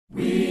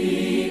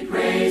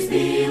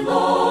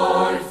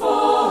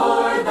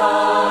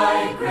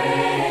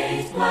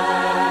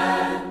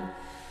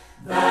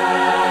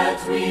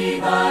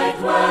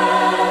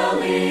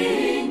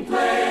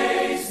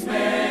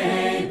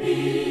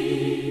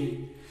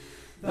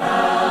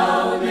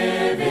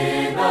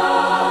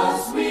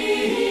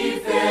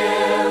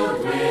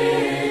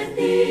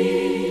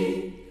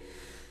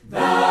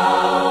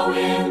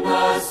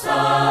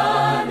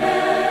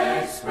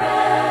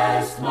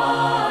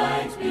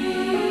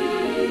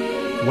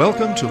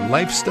Welcome to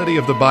Life Study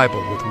of the Bible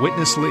with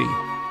Witness Lee,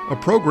 a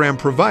program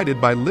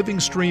provided by Living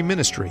Stream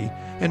Ministry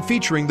and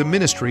featuring the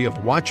ministry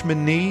of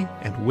Watchman Nee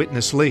and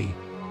Witness Lee.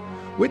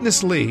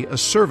 Witness Lee, a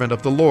servant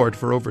of the Lord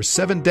for over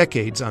 7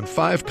 decades on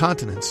 5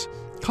 continents,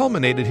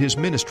 culminated his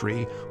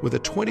ministry with a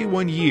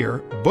 21-year,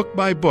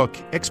 book-by-book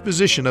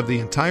exposition of the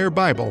entire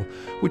Bible,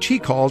 which he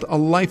called a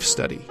life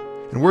study.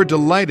 And we're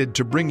delighted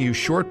to bring you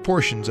short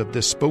portions of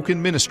this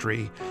spoken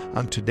ministry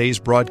on today's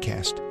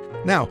broadcast.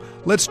 Now,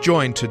 let's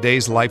join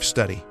today's life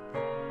study.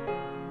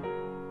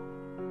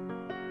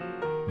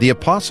 The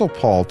Apostle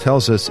Paul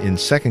tells us in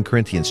 2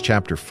 Corinthians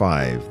chapter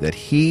 5 that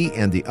he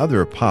and the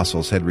other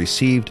apostles had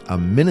received a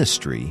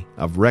ministry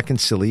of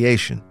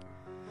reconciliation.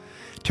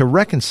 To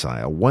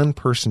reconcile one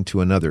person to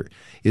another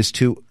is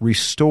to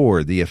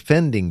restore the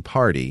offending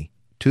party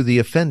to the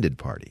offended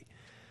party.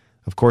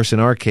 Of course, in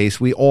our case,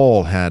 we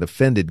all had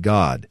offended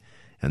God,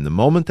 and the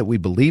moment that we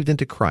believed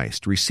into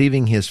Christ,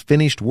 receiving His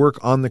finished work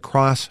on the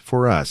cross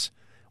for us,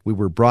 we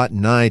were brought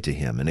nigh to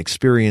Him and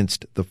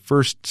experienced the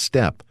first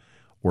step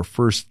or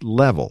first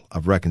level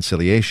of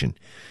reconciliation.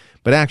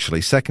 But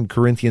actually, 2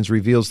 Corinthians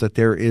reveals that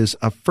there is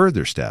a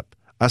further step,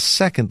 a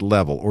second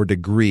level or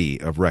degree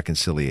of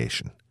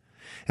reconciliation,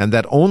 and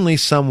that only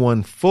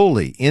someone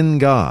fully in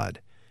God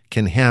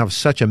can have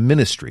such a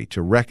ministry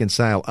to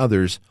reconcile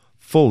others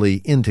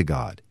fully into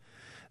God.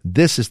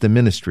 This is the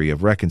ministry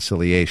of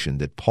reconciliation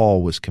that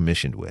Paul was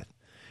commissioned with.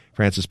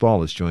 Francis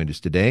Ball has joined us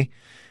today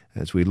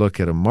as we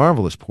look at a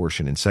marvelous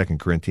portion in 2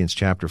 Corinthians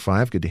chapter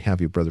 5. Good to have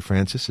you, Brother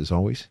Francis, as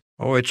always.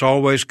 Oh, it's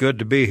always good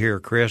to be here,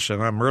 Chris,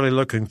 and I'm really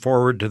looking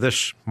forward to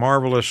this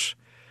marvelous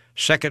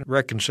second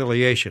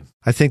reconciliation.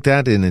 I think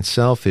that in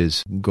itself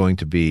is going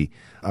to be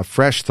a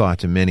fresh thought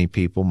to many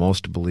people.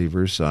 Most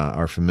believers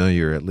are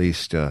familiar, at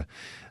least, at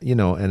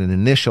an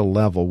initial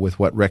level with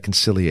what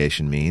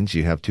reconciliation means.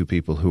 You have two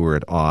people who are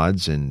at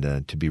odds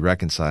and to be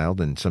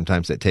reconciled, and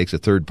sometimes that takes a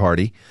third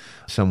party,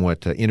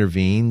 somewhat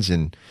intervenes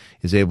and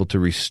is able to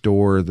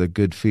restore the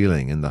good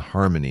feeling and the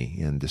harmony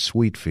and the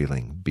sweet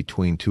feeling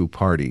between two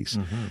parties.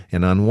 Mm-hmm.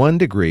 And on one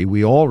degree,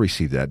 we all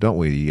receive that, don't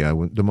we,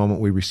 the moment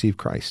we receive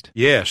Christ?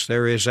 Yes,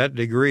 there is that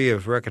degree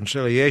of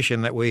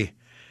reconciliation that we,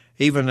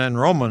 even in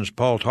Romans,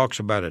 Paul talks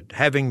about it,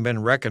 having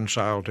been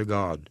reconciled to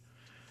God.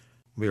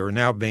 We are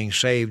now being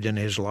saved in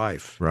His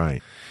life.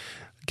 Right.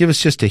 Give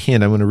us just a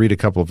hint. I'm going to read a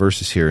couple of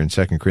verses here in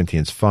 2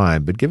 Corinthians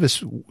 5, but give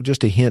us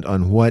just a hint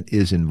on what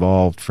is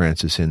involved,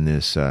 Francis, in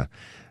this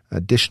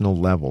additional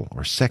level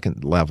or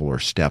second level or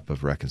step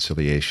of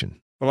reconciliation.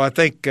 Well, I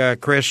think,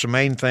 Chris, the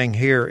main thing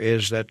here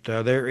is that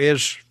there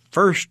is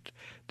first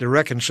the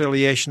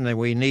reconciliation that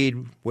we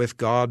need with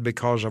God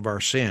because of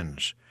our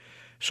sins.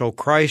 So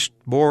Christ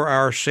bore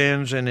our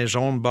sins in His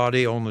own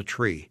body on the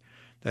tree.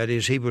 That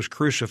is, He was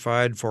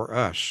crucified for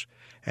us,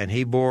 and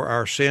He bore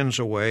our sins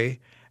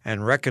away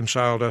and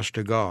reconciled us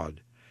to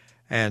God.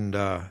 And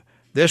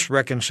this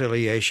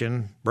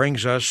reconciliation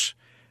brings us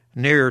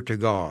near to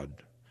God.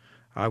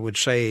 I would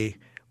say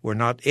we're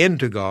not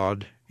into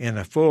God in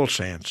a full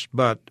sense,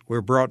 but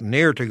we're brought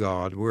near to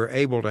God. We're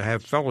able to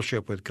have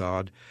fellowship with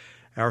God.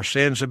 Our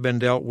sins have been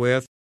dealt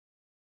with.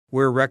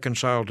 We're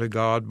reconciled to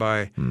God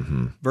by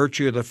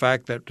virtue of the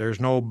fact that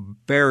there's no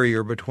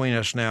barrier between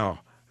us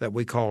now that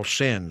we call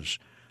sins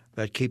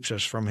that keeps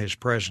us from His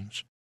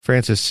presence.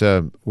 Francis,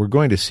 we're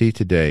going to see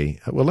today,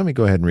 well, let me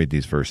go ahead and read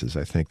these verses.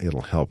 I think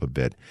it'll help a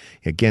bit.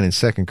 Again, in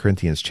 2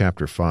 Corinthians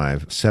chapter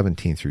 5,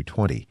 17 through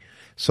 20.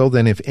 So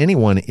then, if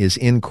anyone is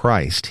in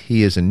Christ,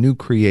 he is a new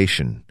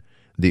creation.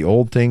 The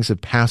old things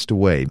have passed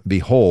away.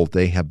 Behold,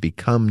 they have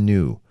become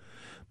new.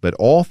 But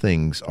all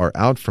things are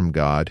out from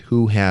God,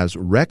 who has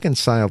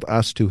reconciled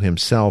us to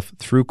Himself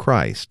through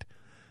Christ.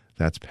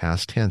 That's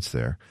past tense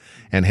there.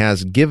 And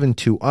has given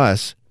to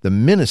us the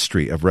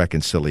ministry of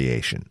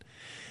reconciliation.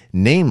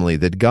 Namely,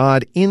 that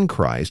God in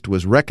Christ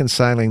was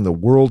reconciling the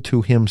world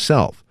to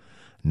Himself,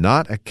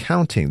 not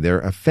accounting their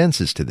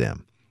offenses to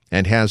them,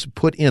 and has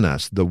put in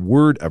us the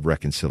word of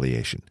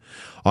reconciliation.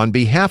 On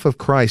behalf of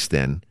Christ,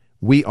 then,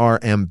 we are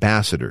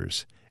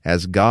ambassadors.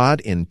 As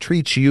God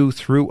entreats you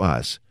through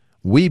us,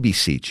 we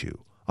beseech you,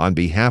 on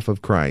behalf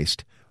of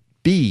Christ,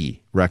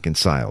 be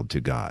reconciled to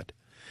God.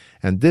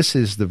 And this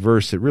is the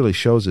verse that really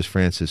shows us,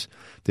 Francis,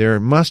 there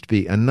must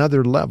be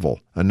another level,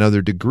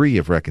 another degree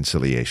of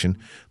reconciliation.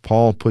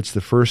 Paul puts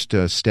the first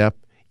step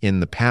in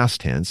the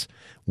past tense.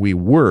 We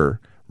were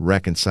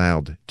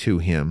reconciled to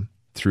Him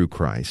through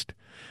Christ.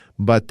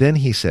 But then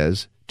he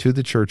says to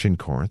the church in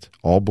Corinth,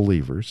 all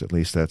believers, at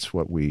least that's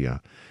what we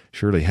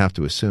surely have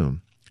to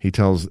assume, he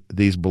tells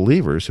these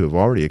believers who have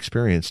already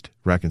experienced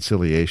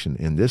reconciliation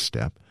in this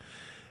step,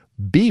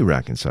 be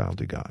reconciled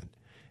to God.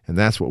 And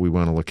that's what we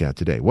want to look at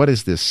today. What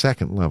is this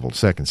second level,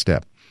 second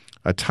step?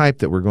 A type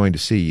that we're going to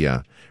see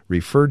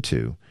referred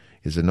to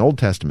is an Old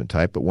Testament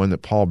type, but one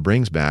that Paul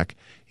brings back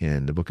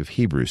in the book of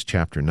Hebrews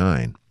chapter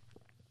 9,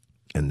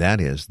 and that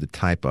is the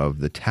type of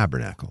the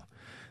tabernacle.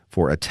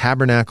 For a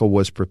tabernacle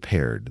was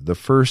prepared, the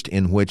first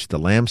in which the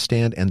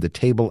lampstand and the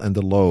table and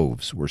the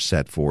loaves were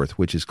set forth,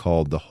 which is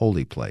called the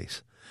holy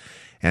place.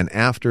 And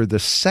after the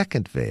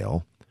second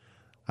veil,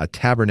 a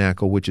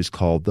tabernacle which is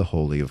called the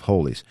Holy of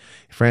Holies.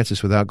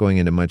 Francis, without going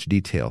into much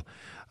detail,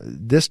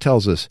 this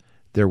tells us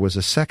there was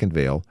a second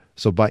veil,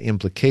 so by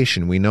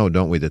implication we know,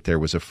 don't we, that there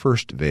was a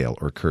first veil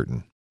or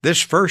curtain.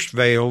 This first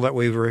veil that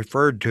we've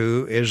referred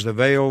to is the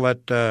veil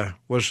that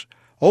was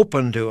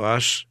opened to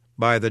us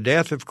by the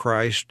death of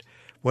Christ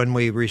when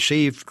we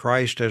received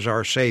Christ as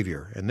our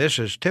Savior. And this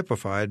is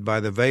typified by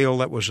the veil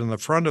that was in the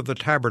front of the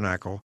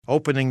tabernacle,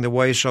 opening the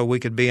way so we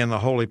could be in the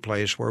holy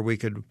place where we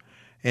could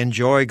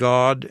enjoy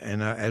God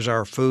and as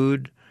our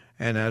food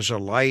and as a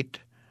light,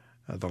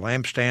 the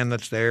lampstand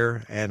that's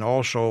there, and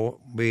also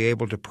be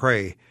able to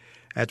pray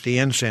at the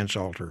incense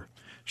altar.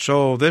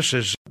 So this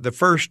is the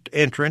first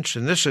entrance,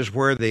 and this is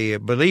where the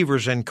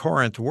believers in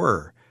Corinth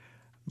were.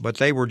 But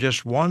they were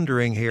just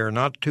wandering here,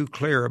 not too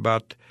clear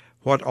about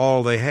what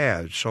all they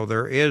had. So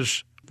there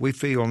is, we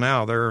feel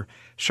now, there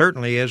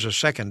certainly is a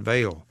second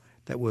veil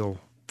that we'll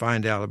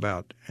find out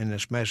about in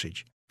this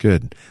message.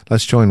 Good.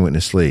 Let's join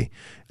Witness Lee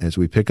as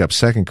we pick up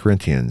 2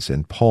 Corinthians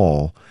and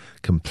Paul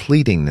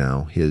completing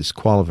now his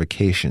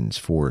qualifications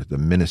for the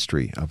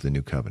ministry of the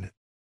New Covenant.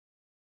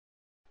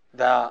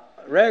 The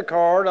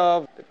record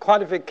of the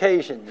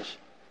qualifications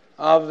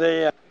of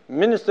the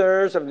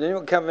ministers of the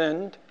New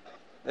Covenant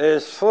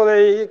is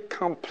fully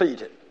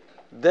completed.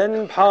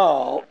 Then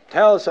Paul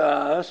tells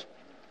us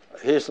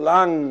his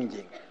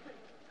longing.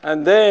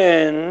 And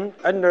then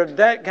under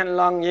that kind of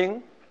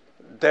longing,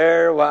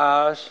 there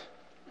was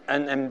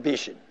an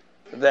ambition.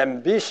 The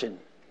ambition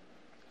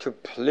to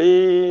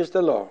please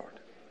the Lord.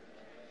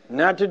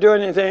 Not to do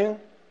anything,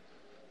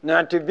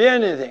 not to be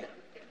anything,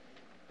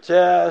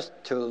 just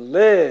to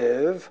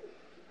live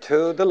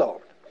to the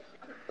Lord.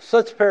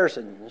 Such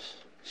persons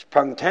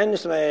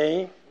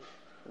spontaneously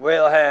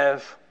will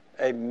have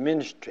a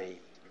ministry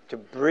to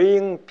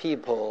bring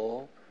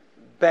people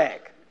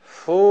back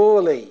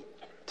fully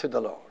to the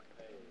Lord.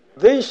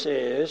 This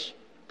is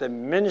the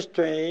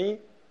ministry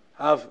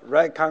of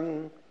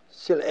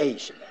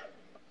reconciliation.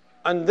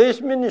 And this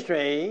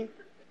ministry,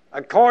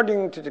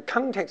 according to the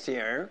context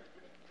here,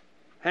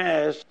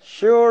 has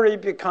surely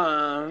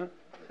become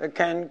a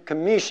kind of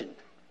commission.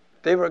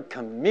 They were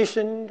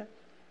commissioned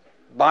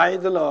by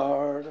the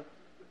Lord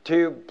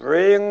to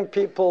bring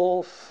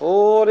people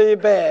fully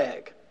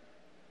back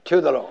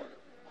to the Lord.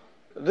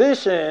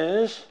 This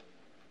is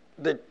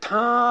the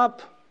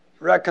top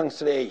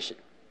reconciliation.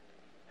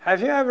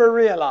 Have you ever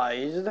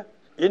realized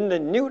in the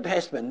New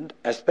Testament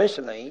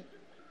especially,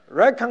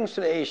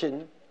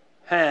 reconciliation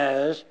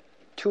has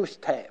two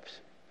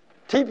steps,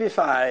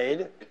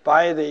 typified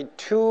by the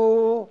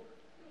two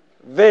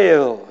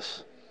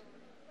veils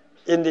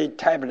in the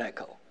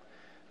tabernacle.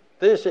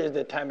 This is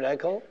the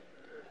tabernacle,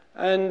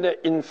 and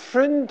in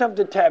front of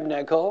the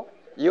tabernacle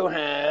you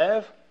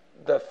have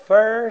the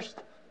first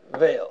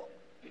veil.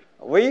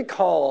 We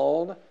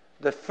called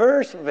the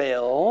first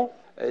veil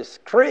a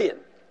screen.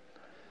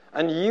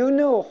 And you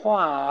know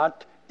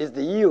what is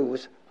the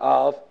use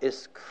of a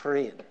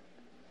screen,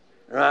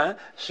 right?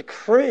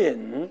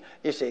 Screen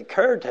is a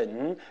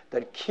curtain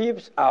that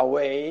keeps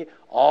away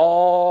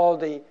all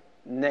the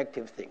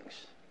negative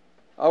things.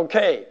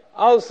 Okay,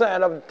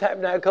 outside of the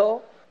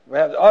tabernacle, we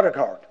have the outer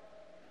court.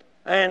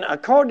 And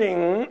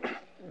according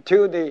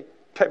to the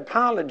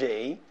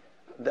typology,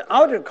 the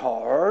outer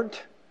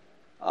court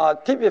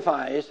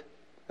typifies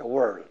the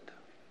world.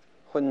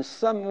 When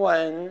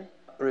someone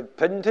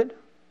repented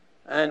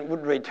and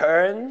would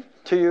return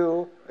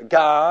to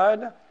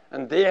God,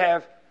 and they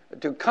have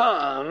to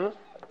come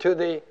to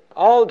the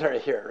altar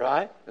here,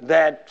 right?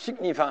 That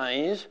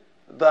signifies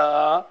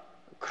the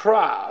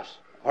cross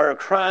where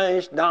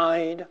Christ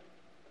died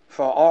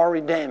for our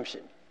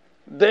redemption.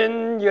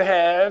 Then you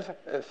have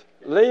a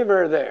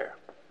laver there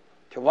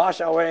to wash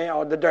away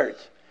all the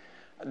dirt.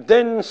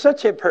 Then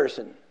such a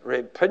person,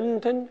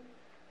 repentant,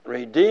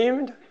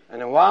 redeemed,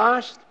 and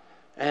washed,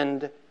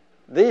 and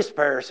this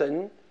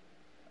person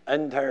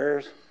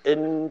enters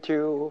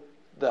into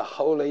the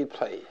holy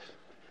place.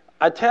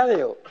 I tell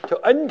you, to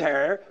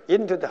enter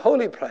into the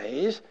holy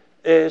place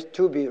is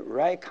to be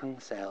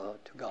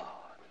reconciled to God.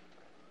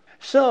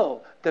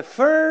 So, the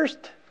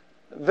first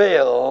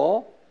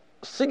veil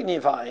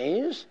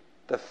signifies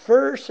the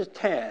first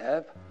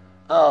step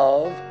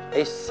of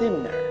a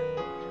sinner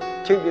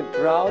to be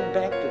brought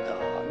back to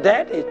God.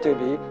 That is to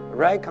be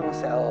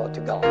reconciled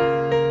to God.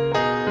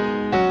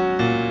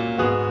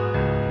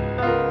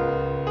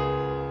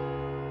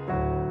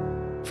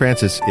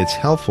 Francis, it's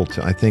helpful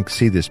to, I think,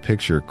 see this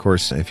picture. Of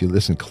course, if you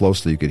listen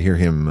closely, you could hear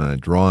him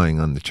drawing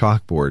on the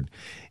chalkboard.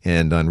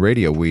 And on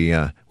radio, we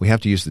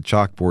have to use the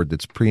chalkboard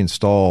that's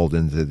pre-installed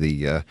into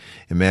the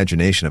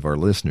imagination of our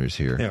listeners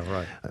here. Yeah,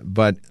 right.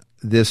 But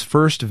this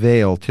first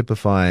veil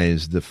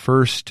typifies the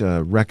first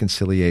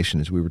reconciliation,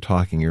 as we were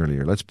talking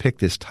earlier. Let's pick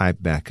this type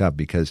back up,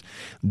 because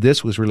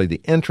this was really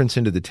the entrance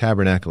into the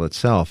tabernacle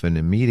itself, and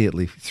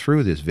immediately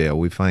through this veil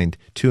we find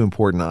two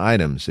important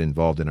items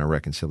involved in our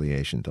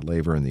reconciliation, the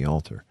laver and the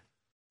altar.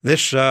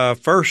 This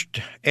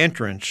first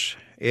entrance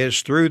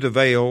is through the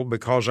veil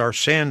because our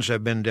sins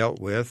have been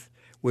dealt with.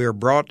 We are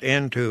brought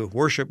in to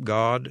worship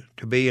God,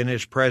 to be in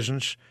His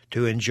presence,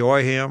 to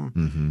enjoy Him.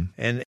 Mm-hmm.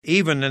 And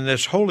even in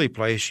this holy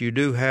place, you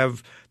do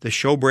have the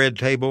showbread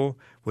table,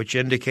 which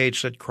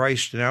indicates that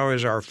Christ now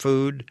is our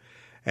food,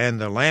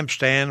 and the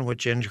lampstand,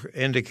 which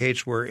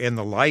indicates we're in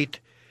the light.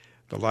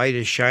 The light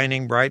is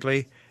shining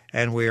brightly,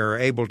 and we are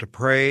able to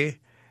pray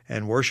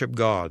and worship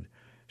God.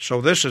 So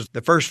this is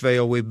the first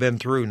veil we've been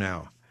through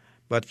now.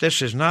 But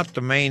this is not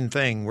the main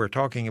thing we're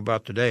talking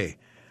about today.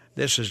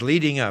 This is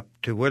leading up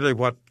to really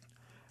what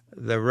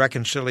the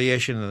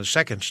reconciliation in the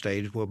second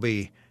stage will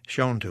be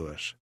shown to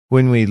us.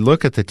 When we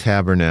look at the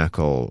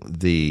tabernacle,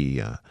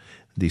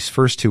 these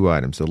first two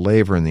items, the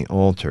laver and the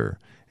altar,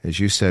 as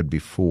you said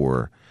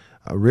before,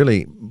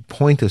 really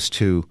point us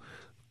to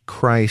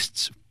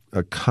Christ's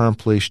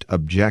accomplished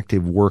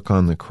objective work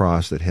on the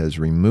cross that has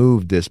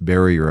removed this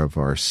barrier of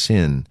our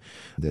sin,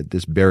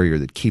 this barrier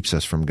that keeps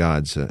us from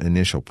God's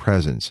initial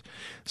presence.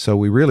 So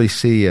we really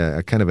see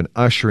a kind of an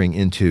ushering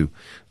into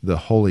the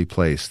holy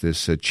place,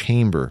 this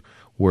chamber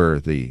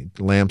where the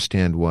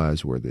lampstand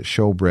was, where the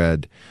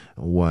showbread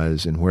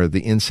was, and where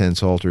the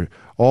incense altar,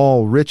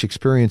 all rich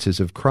experiences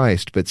of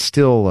Christ, but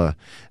still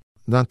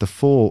not the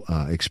full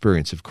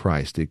experience of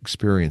Christ, the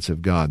experience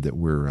of God that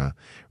we're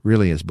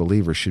really as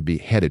believers should be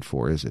headed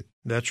for, is it?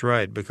 That's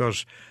right,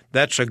 because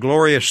that's a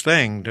glorious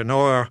thing to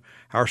know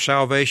our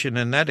salvation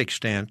in that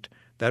extent,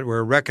 that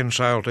we're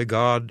reconciled to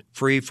God,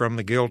 free from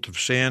the guilt of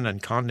sin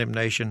and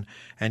condemnation,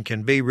 and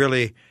can be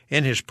really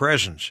in His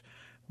presence,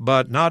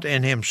 but not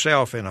in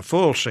Himself in a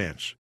full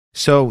sense.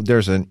 So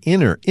there's an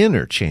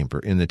inner chamber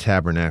in the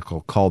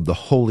tabernacle called the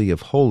Holy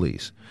of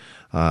Holies.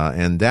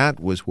 And that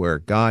was where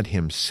God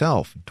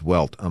Himself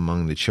dwelt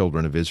among the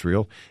children of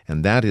Israel,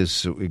 and that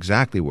is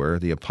exactly where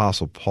the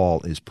Apostle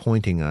Paul is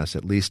pointing us,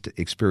 at least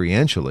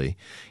experientially,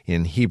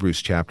 in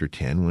Hebrews chapter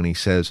 10, when he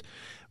says,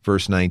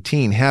 verse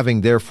 19,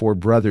 having therefore,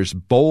 brothers,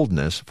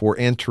 boldness for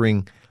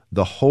entering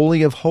the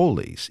Holy of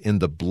Holies in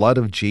the blood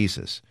of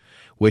Jesus,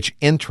 which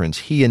entrance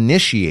He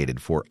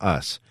initiated for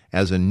us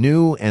as a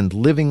new and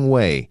living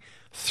way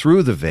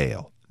through the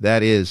veil,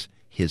 that is,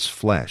 His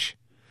flesh.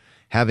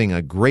 Having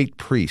a great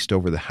priest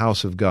over the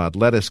house of God,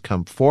 let us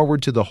come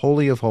forward to the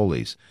Holy of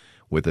Holies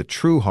with a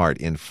true heart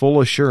in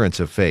full assurance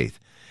of faith,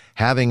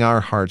 having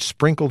our hearts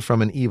sprinkled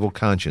from an evil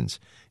conscience,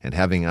 and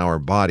having our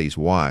bodies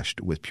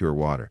washed with pure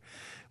water.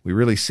 We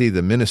really see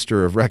the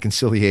minister of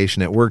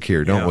reconciliation at work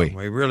here, don't we?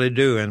 We really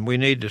do, and we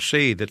need to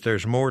see that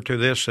there's more to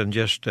this than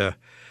just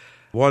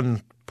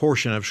one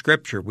portion of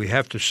Scripture. We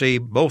have to see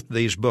both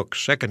these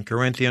books, 2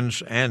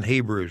 Corinthians and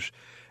Hebrews,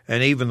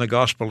 and even the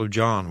Gospel of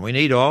John. We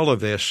need all of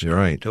this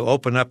to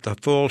open up the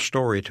full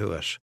story to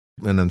us.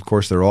 And, of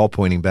course, they're all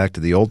pointing back to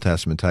the Old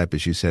Testament type,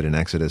 as you said, in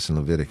Exodus and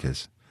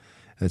Leviticus.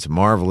 It's a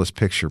marvelous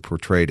picture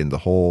portrayed in the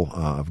whole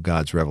of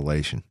God's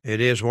revelation. It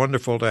is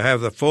wonderful to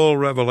have the full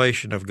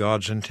revelation of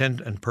God's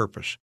intent and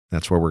purpose.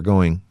 That's where we're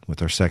going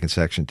with our second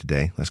section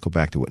today. Let's go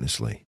back to Witness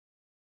Lee.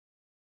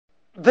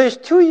 There's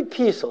two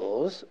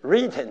epistles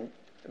written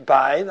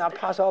by the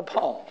Apostle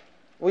Paul.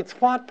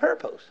 With what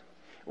purpose?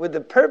 With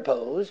the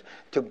purpose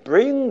to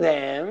bring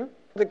them,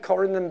 the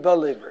Corinthian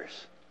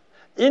believers,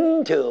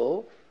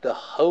 into the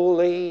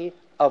Holy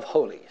of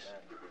Holies.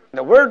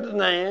 The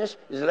wordness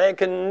is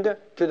likened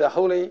to the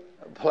holy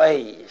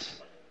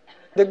place.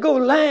 The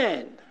good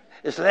land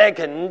is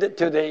likened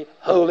to the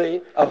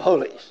Holy of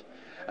Holies.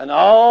 And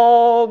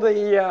all the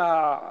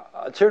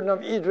children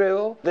of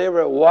Israel, they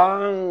were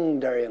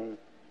wandering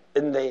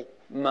in the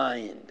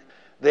mind.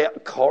 The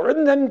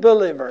Corinthian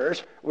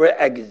believers were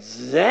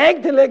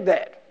exactly like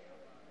that.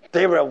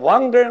 They were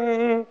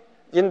wandering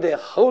in the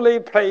holy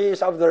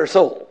place of their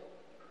soul.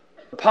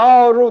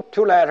 Paul wrote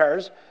two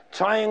letters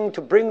trying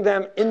to bring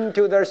them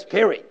into their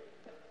spirit.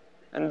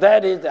 And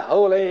that is the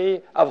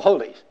Holy of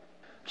Holies.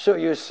 So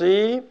you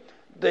see,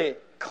 the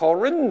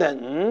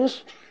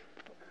Corinthians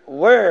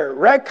were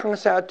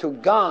reconciled to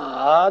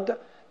God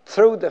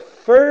through the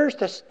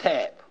first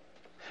step.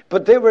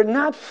 But they were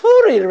not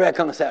fully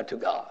reconciled to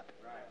God.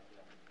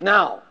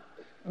 Now,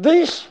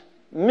 these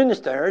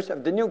ministers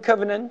of the New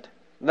Covenant,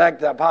 like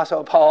the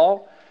Apostle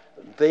Paul,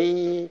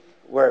 they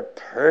were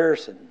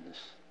persons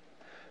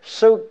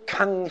so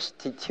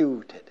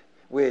constituted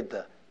with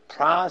the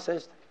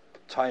processed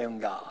triune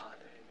God.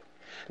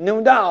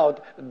 No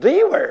doubt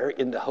they were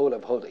in the Holy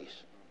of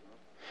Holies,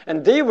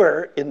 and they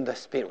were in the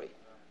Spirit.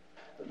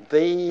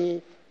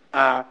 They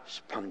are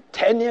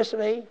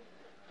spontaneously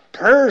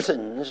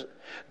persons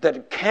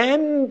that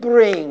can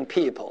bring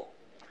people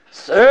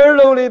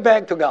thoroughly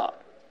back to God.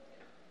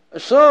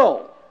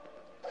 So,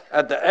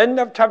 at the end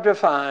of chapter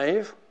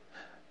 5,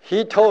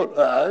 he told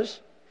us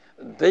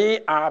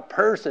they are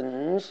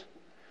persons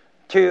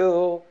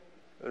to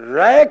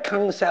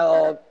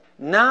reconcile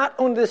not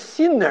only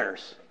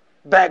sinners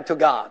back to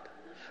God,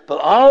 but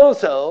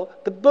also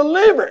the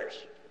believers.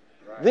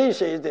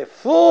 This is the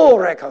full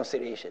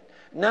reconciliation,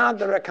 not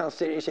the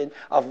reconciliation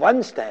of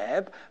one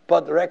step,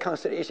 but the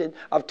reconciliation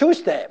of two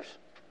steps,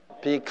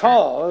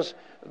 because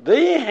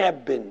they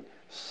have been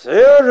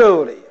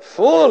thoroughly,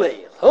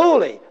 fully,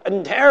 wholly,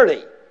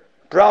 entirely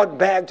brought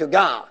back to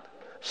God.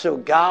 So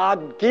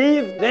God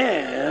gave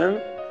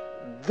them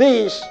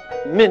this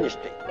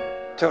ministry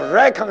to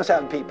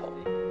reconcile people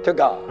to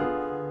God.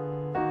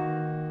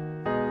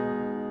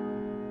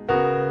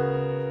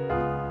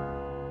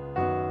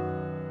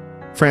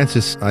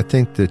 Francis, I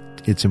think that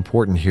it's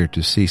important here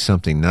to see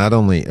something not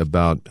only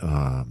about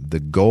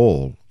the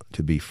goal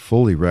to be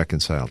fully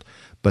reconciled,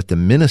 but the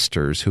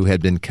ministers who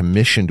had been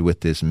commissioned with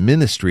this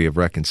ministry of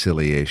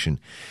reconciliation.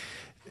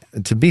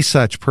 To be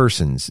such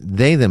persons,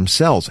 they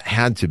themselves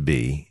had to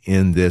be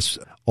in this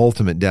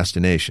ultimate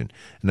destination.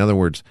 In other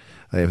words,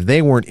 if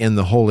they weren't in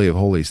the Holy of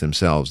Holies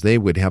themselves, they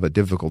would have a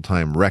difficult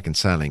time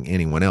reconciling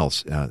anyone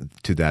else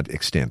to that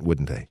extent,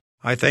 wouldn't they?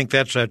 I think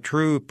that's a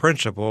true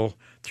principle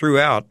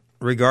throughout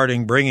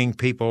regarding bringing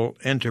people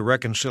into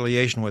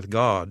reconciliation with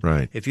God.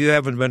 Right. If you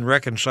haven't been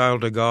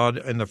reconciled to God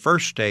in the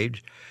first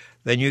stage,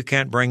 then you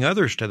can't bring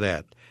others to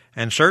that.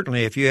 And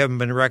certainly if you haven't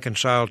been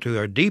reconciled to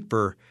a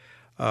deeper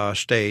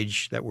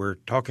stage that we're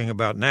talking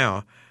about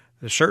now,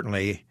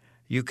 certainly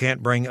you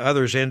can't bring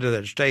others into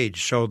that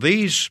stage. So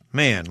these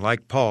men,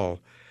 like Paul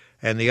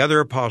and the other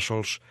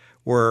apostles,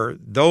 were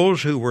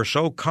those who were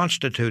so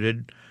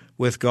constituted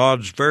with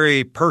God's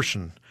very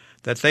person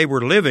that they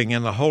were living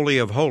in the Holy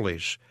of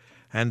Holies.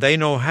 And they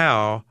know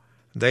how,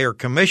 they are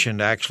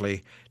commissioned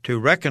actually, to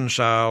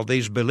reconcile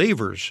these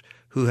believers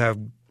who have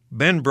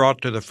been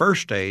brought to the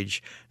first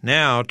stage,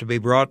 now to be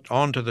brought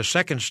on to the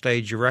second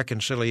stage of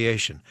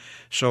reconciliation.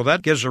 So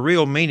that gives a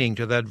real meaning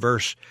to that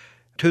verse,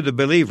 to the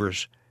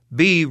believers,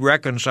 be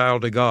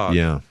reconciled to God.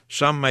 Yeah.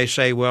 Some may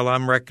say, well,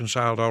 I'm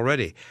reconciled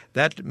already.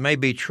 That may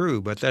be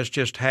true, but that's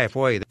just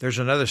halfway. There's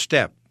another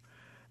step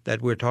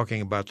that we're talking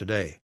about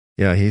today.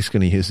 Yeah, he's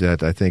going to use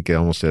that, I think,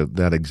 almost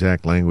that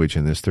exact language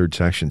in this third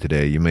section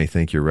today. You may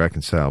think you're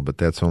reconciled, but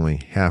that's only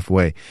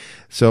halfway.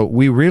 So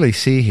we really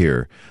see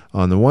here,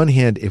 on the one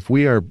hand, if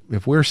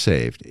we're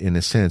saved, in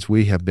a sense,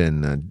 we have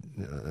been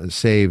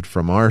saved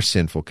from our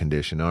sinful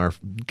condition, our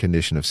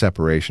condition of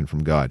separation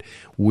from God.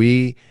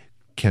 We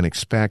can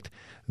expect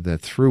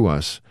that through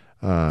us,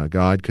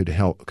 God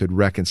could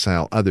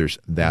reconcile others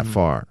that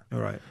far. All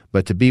right.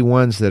 But to be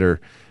ones that are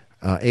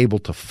able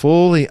to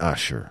fully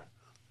usher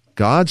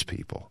God's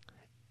people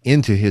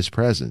into His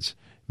presence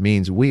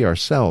means we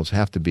ourselves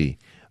have to be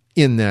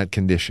in that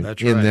condition,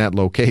 That's in right. that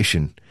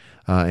location,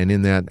 and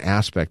in that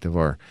aspect of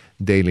our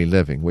daily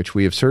living, which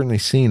we have certainly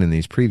seen in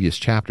these previous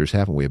chapters,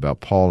 haven't we, about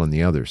Paul and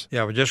the others?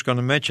 Yeah, we're just going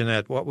to mention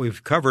that what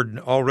we've covered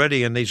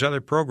already in these other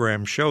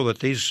programs show that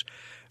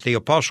the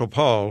Apostle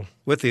Paul,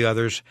 with the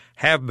others,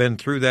 have been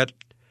through that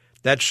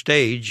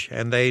stage,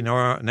 and they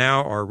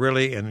now are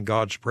really in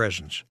God's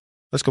presence.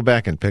 Let's go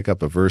back and pick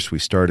up a verse we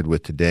started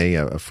with today,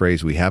 a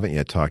phrase we haven't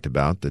yet talked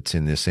about that's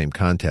in this same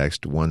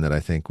context, one that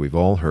I think we've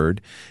all heard,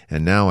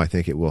 and now I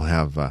think it will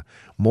have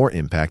more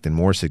impact and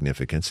more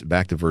significance.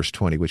 Back to verse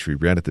 20, which we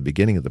read at the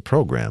beginning of the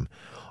program.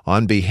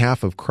 On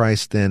behalf of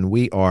Christ, then,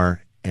 we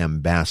are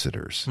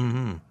ambassadors.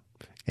 Mm-hmm.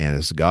 And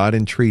as God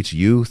entreats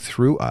you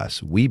through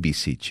us, we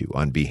beseech you,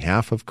 on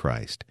behalf of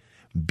Christ,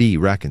 be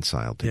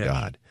reconciled to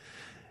God.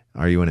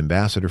 Are you an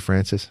ambassador,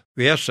 Francis?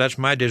 Yes, that's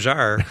my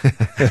desire.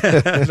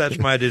 That's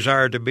my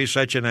desire, to be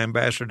such an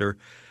ambassador,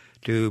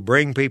 to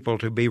bring people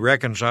to be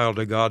reconciled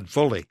to God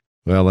fully.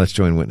 Well, let's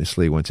join Witness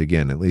Lee once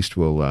again. At least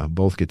we'll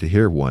both get to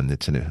hear one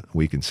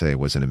we can say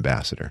was an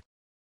ambassador.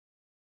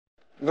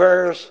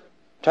 Verse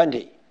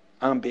 20.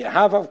 On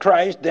behalf of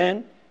Christ,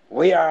 then,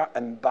 we are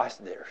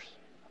ambassadors,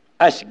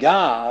 as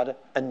God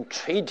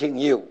entreating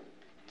you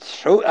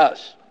through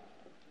us.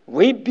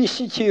 We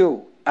beseech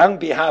you on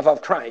behalf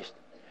of Christ,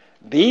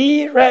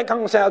 be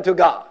reconciled to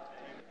God.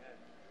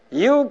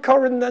 You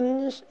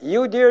Corinthians,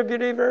 you dear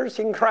believers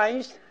in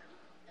Christ,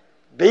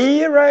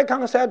 be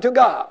reconciled to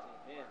God.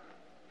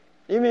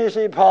 You may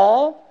say,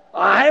 Paul,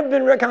 I have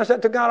been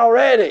reconciled to God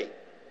already.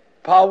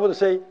 Paul would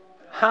say,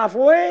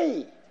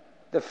 halfway,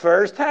 the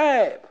first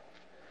half,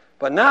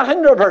 but not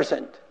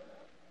 100%.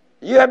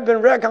 You have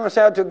been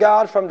reconciled to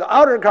God from the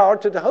outer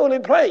court to the holy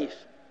place.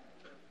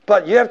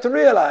 But you have to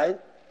realize,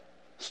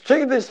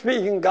 strictly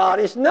speaking, God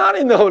is not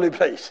in the holy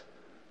place.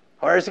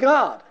 Where is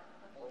God?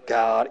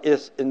 God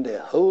is in the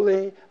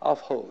Holy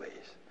of Holies.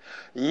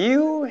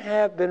 You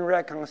have been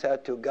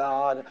reconciled to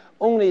God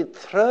only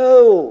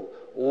through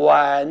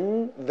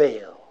one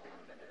veil.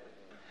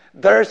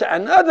 There's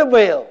another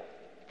veil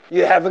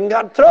you haven't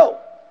got through.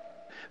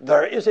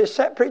 There is a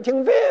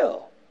separating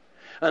veil.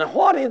 And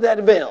what is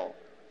that veil?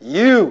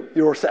 You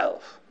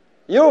yourself,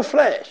 your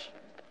flesh,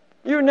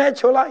 your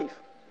natural life.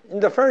 In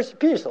the first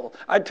epistle,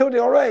 I told you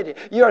already,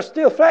 you are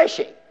still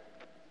fleshy.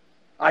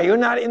 Are you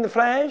not in the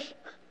flesh?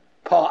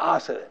 Paul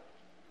asked it.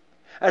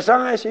 As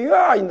long as you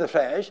are in the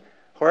flesh,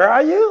 where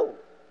are you?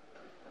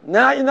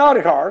 Not in the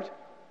outer court,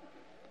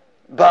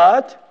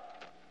 but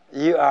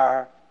you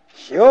are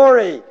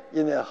surely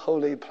in the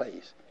holy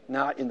place,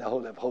 not in the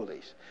Holy of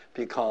Holies,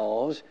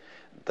 because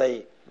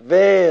the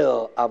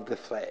veil of the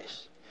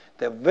flesh,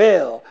 the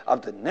veil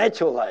of the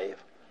natural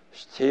life,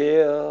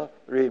 still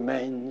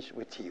remains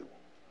with you.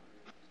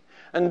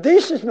 And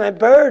this is my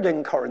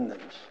burden,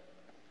 Corinthians.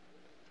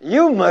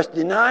 You must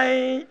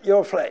deny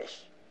your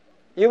flesh.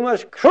 you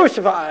must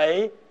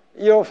crucify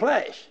your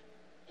flesh.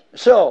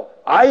 So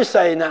I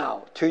say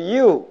now to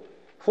you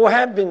who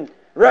have been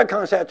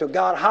reconciled to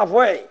God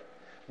halfway,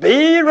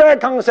 be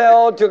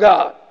reconciled to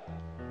God.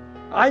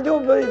 I do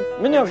believe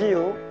many of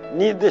you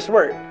need this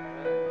word.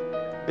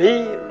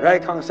 Be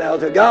reconciled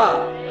to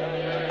God.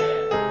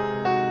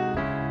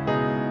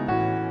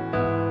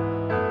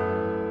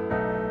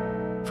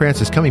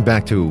 Francis, coming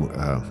back to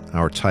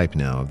our type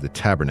now of the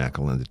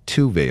tabernacle and the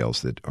two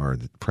veils that are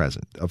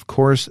present. Of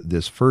course,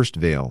 this first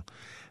veil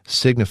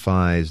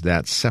signifies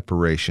that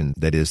separation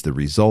that is the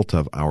result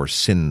of our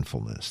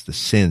sinfulness, the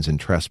sins and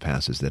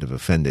trespasses that have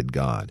offended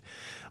God.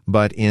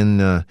 But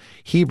in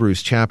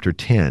Hebrews chapter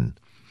 10,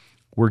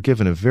 we're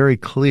given a very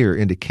clear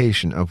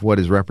indication of what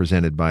is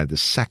represented by the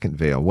second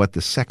veil, what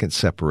the second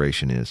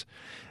separation is.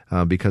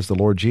 Because the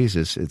Lord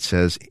Jesus, it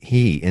says,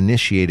 He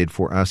initiated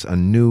for us a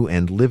new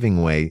and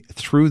living way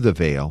through the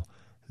veil,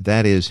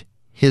 that is,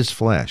 His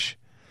flesh.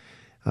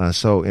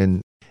 So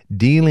in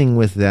dealing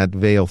with that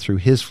veil through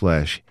His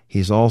flesh,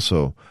 He's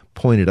also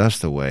pointed us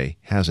the way,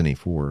 hasn't He,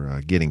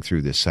 for getting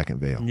through this second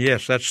veil?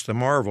 Yes, that's the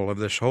marvel of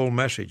this whole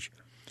message,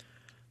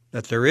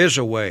 that there is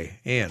a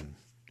way in,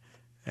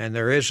 and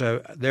there is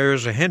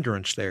a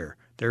hindrance there.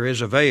 There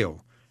is a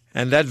veil.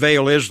 And that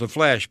veil is the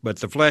flesh, but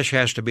the flesh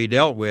has to be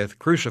dealt with,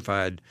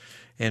 crucified,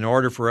 in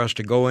order for us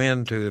to go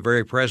into the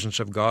very presence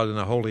of God in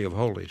the Holy of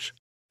Holies.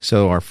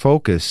 So our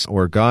focus,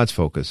 or God's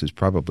focus, is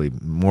probably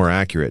more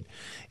accurate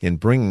in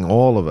bringing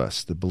all of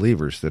us, the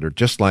believers that are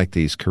just like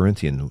these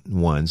Corinthian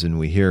ones, and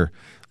we hear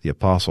the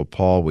Apostle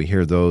Paul, we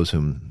hear those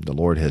whom the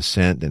Lord has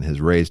sent and has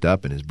raised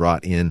up and has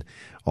brought in,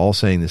 all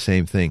saying the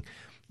same thing.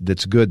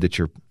 That's good that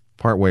you're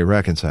partway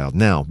reconciled.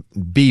 Now,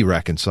 be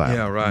reconciled.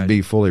 Yeah, right.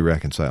 Be fully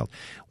reconciled.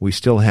 We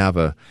still have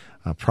a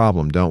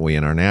problem, don't we,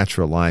 in our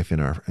natural life,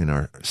 in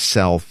our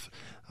self,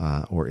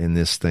 or in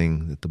this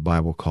thing that the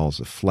Bible calls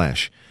the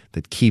flesh,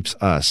 that keeps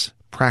us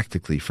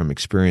practically from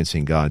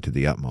experiencing God to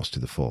the utmost, to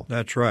the full.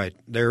 That's right.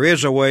 There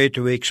is a way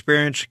to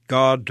experience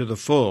God to the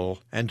full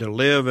and to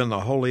live in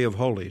the Holy of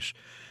Holies,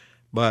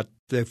 but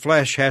the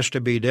flesh has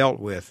to be dealt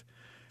with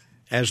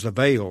as the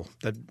veil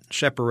that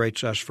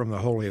separates us from the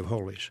Holy of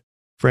Holies.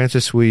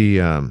 Francis,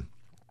 we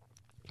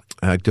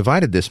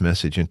divided this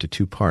message into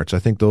two parts. I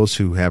think those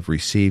who have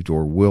received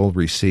or will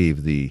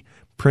receive the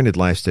printed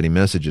Life Study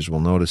messages will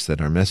notice that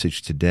our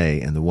message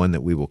today and the one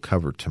that we will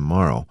cover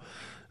tomorrow,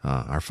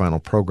 our final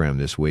program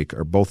this week,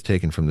 are both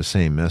taken from the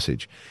same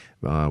message.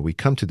 We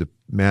come to the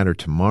matter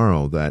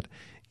tomorrow that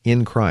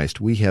in Christ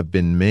we have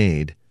been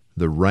made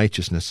the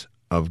righteousness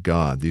of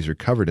God. These are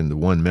covered in the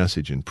one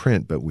message in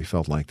print, but we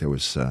felt like there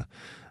was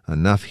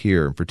enough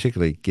here,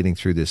 particularly getting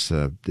through this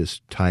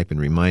type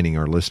and reminding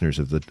our listeners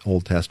of the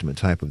Old Testament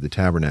type of the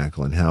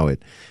tabernacle and how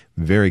it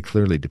very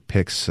clearly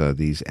depicts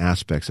these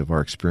aspects of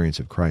our experience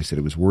of Christ, that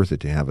it was worth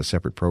it to have a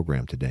separate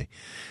program today.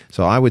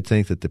 So I would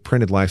think that the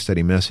printed Life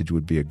Study message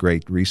would be a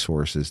great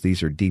resource, as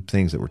these are deep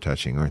things that we're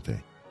touching, aren't they?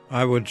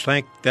 I would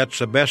think that's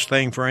the best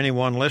thing for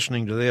anyone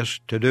listening to this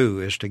to do,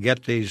 is to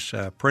get these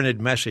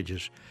printed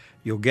messages.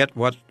 You'll get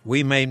what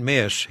we may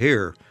miss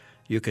here.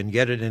 You can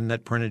get it in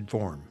that printed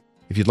form.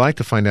 If you'd like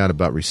to find out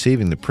about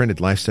receiving the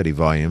printed Life Study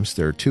volumes,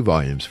 there are 2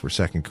 volumes for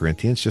 2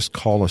 Corinthians. Just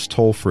call us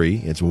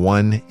toll-free. It's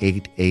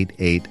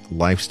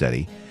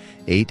 1-888-LIFE-STUDY,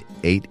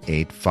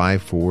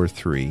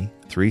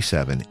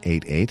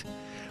 888-543-3788.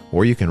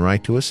 Or you can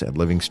write to us at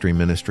Living Stream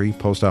Ministry,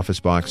 Post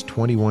Office Box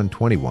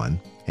 2121,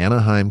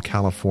 Anaheim,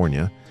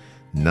 California,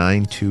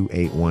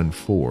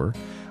 92814.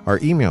 Our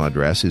email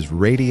address is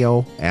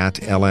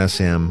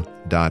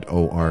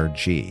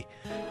radio@lsm.org.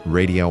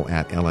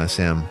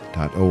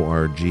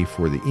 radio@lsm.org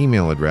for the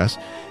email address.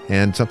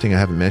 And something I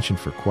haven't mentioned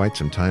for quite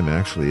some time,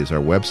 actually, is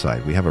our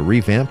website. We have a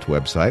revamped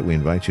website. We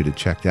invite you to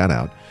check that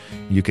out.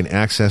 You can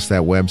access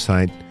that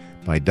website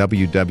by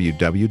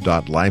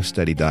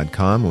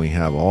www.lifestudy.com. We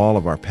have all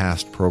of our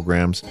past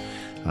programs,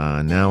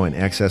 now in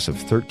excess of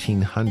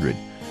 1,300,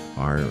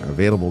 are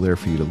available there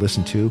for you to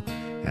listen to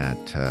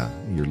at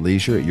your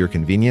leisure, at your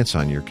convenience,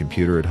 on your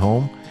computer at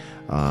home.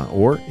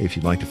 Or if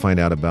you'd like to find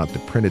out about the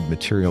printed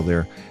material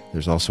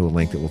there's also a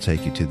link that will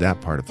take you to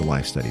that part of the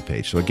Life Study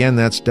page. So again,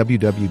 that's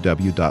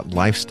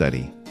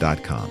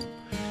www.lifestudy.com.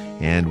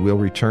 And we'll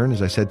return,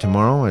 as I said,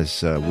 tomorrow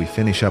as we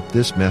finish up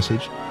this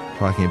message,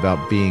 talking about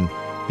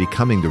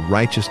becoming the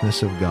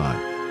righteousness of God.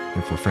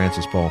 And for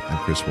Francis Paul, I'm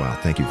Chris Wilde.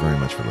 Thank you very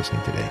much for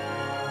listening today.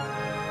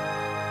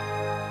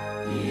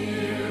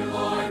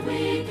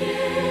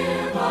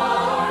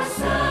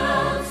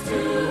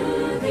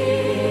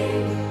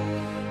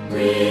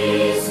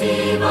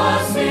 Receive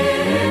us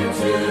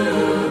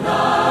into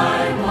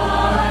thy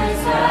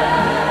wise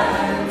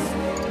hands,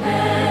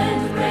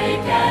 and break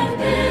and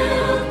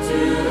build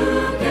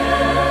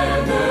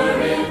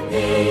together in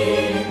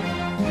thee,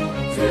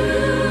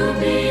 to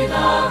be the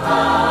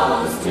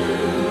house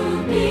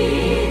to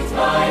meet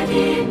thy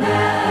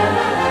demand.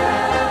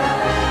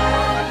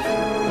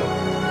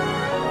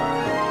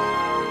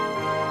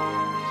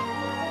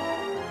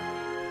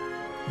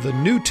 The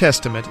New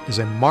Testament is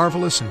a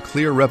marvelous and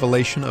clear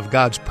revelation of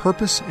God's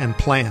purpose and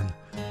plan.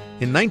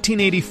 In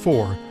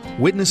 1984,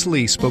 Witness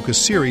Lee spoke a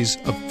series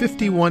of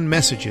 51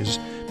 messages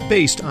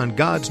based on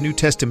God's New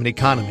Testament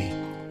economy,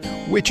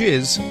 which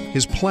is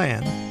His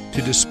plan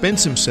to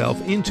dispense Himself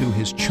into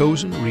His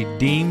chosen,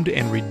 redeemed,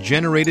 and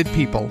regenerated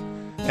people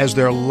as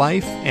their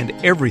life and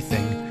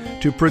everything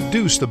to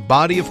produce the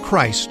body of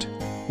Christ,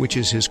 which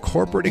is His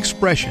corporate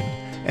expression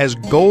as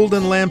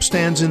golden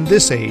lampstands in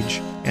this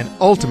age and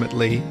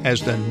ultimately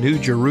as the New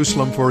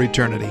Jerusalem for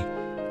eternity.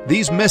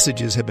 These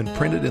messages have been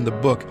printed in the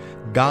book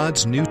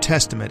God's New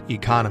Testament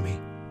Economy.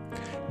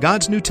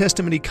 God's New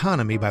Testament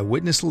Economy by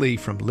Witness Lee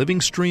from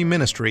Living Stream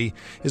Ministry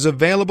is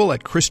available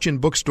at Christian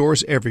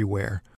bookstores everywhere,